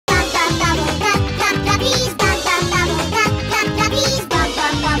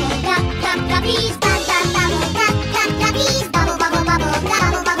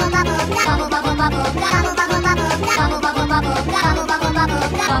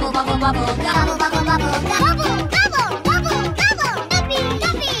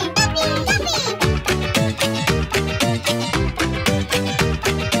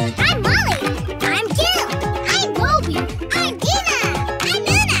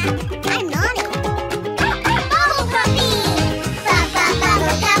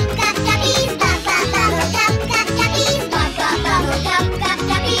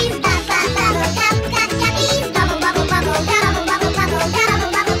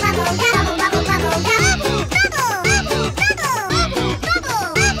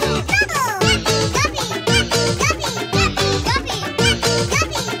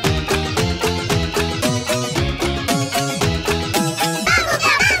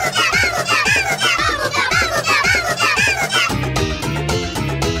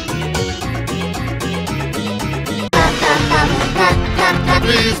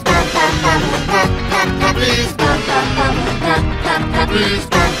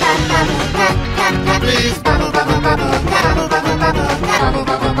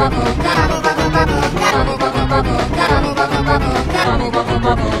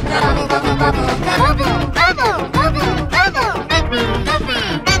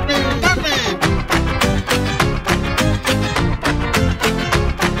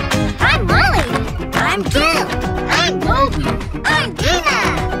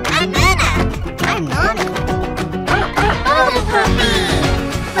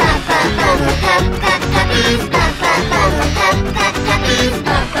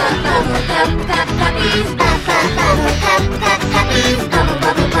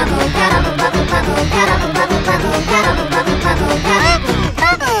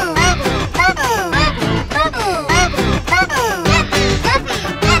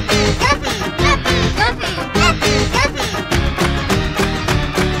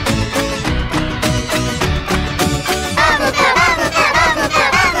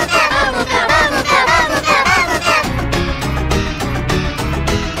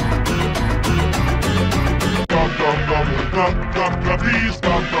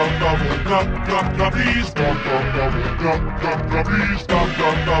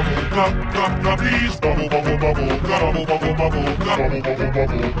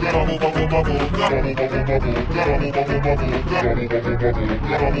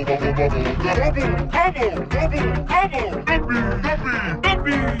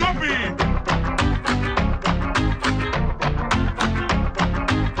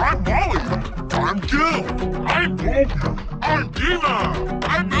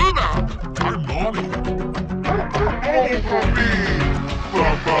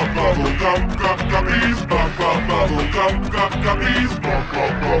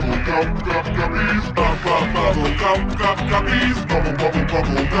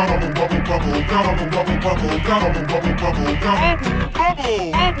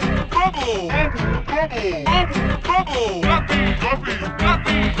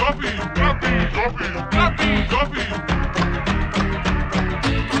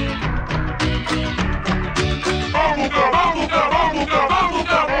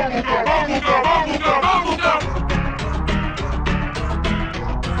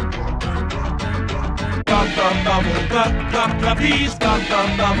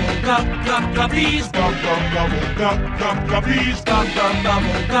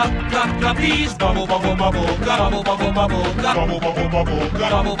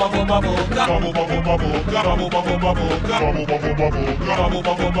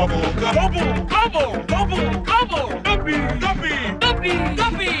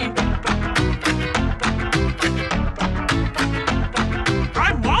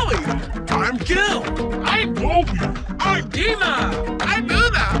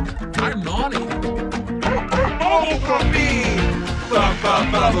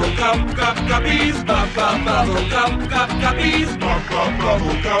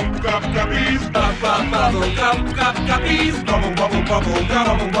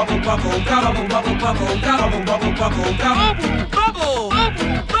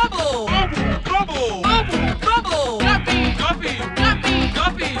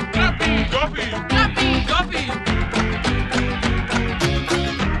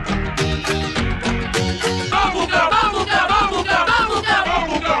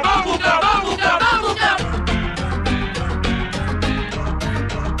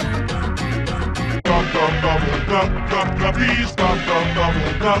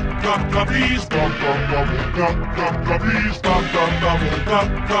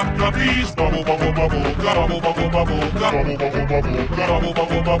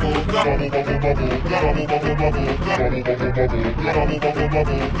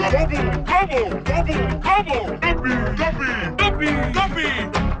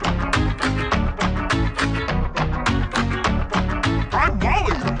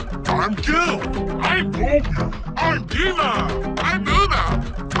help you? I'm Dina. I'm Luna.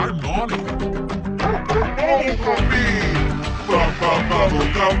 I'm Nani. Bubble Guppies. Bubble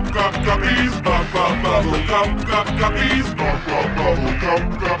Guppies. Bubble Guppies. Bubble Guppies.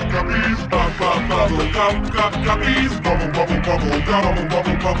 Bubble Guppies. Bubble bubble bubble bubble bubble bubble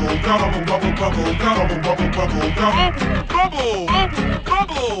bubble bubble bubble bubble bubble bubble bubble bubble bubble bubble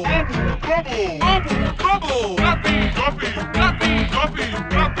Guppy Guppy Guppy Guppy Guppy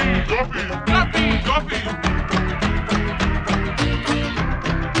Guppy Guppy Guppy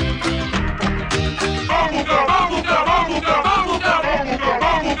Bubble gum bubble gum bubble gum bubble gum bubble gum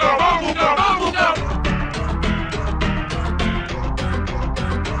bubble gum bubble gum bubble gum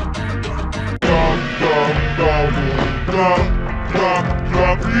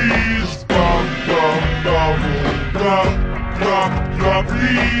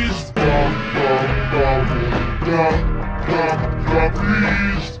Guppies, Guppies,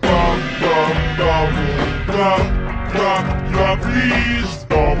 Guppies, bubble bubble bubble, bubble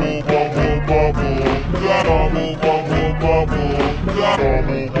bubble bubble, bubble bubble bubble,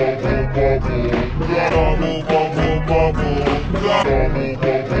 bubble bubble bubble, bubble bubble bubble,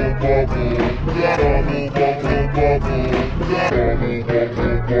 bubble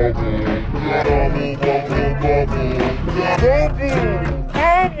bubble bubble, bubble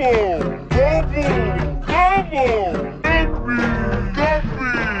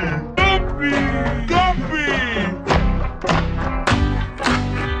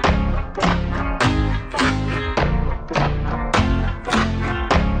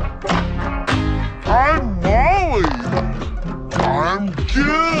I'm Molly. I'm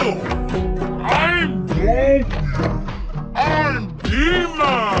Gil. I'm Guppies. I'm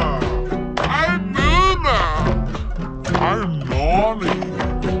Dina. I'm Luna. I'm Nani.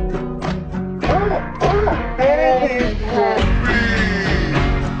 Bubble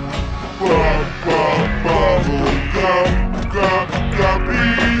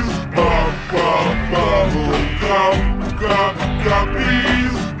Guppies. Bubble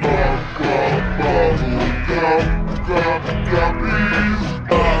Guppies.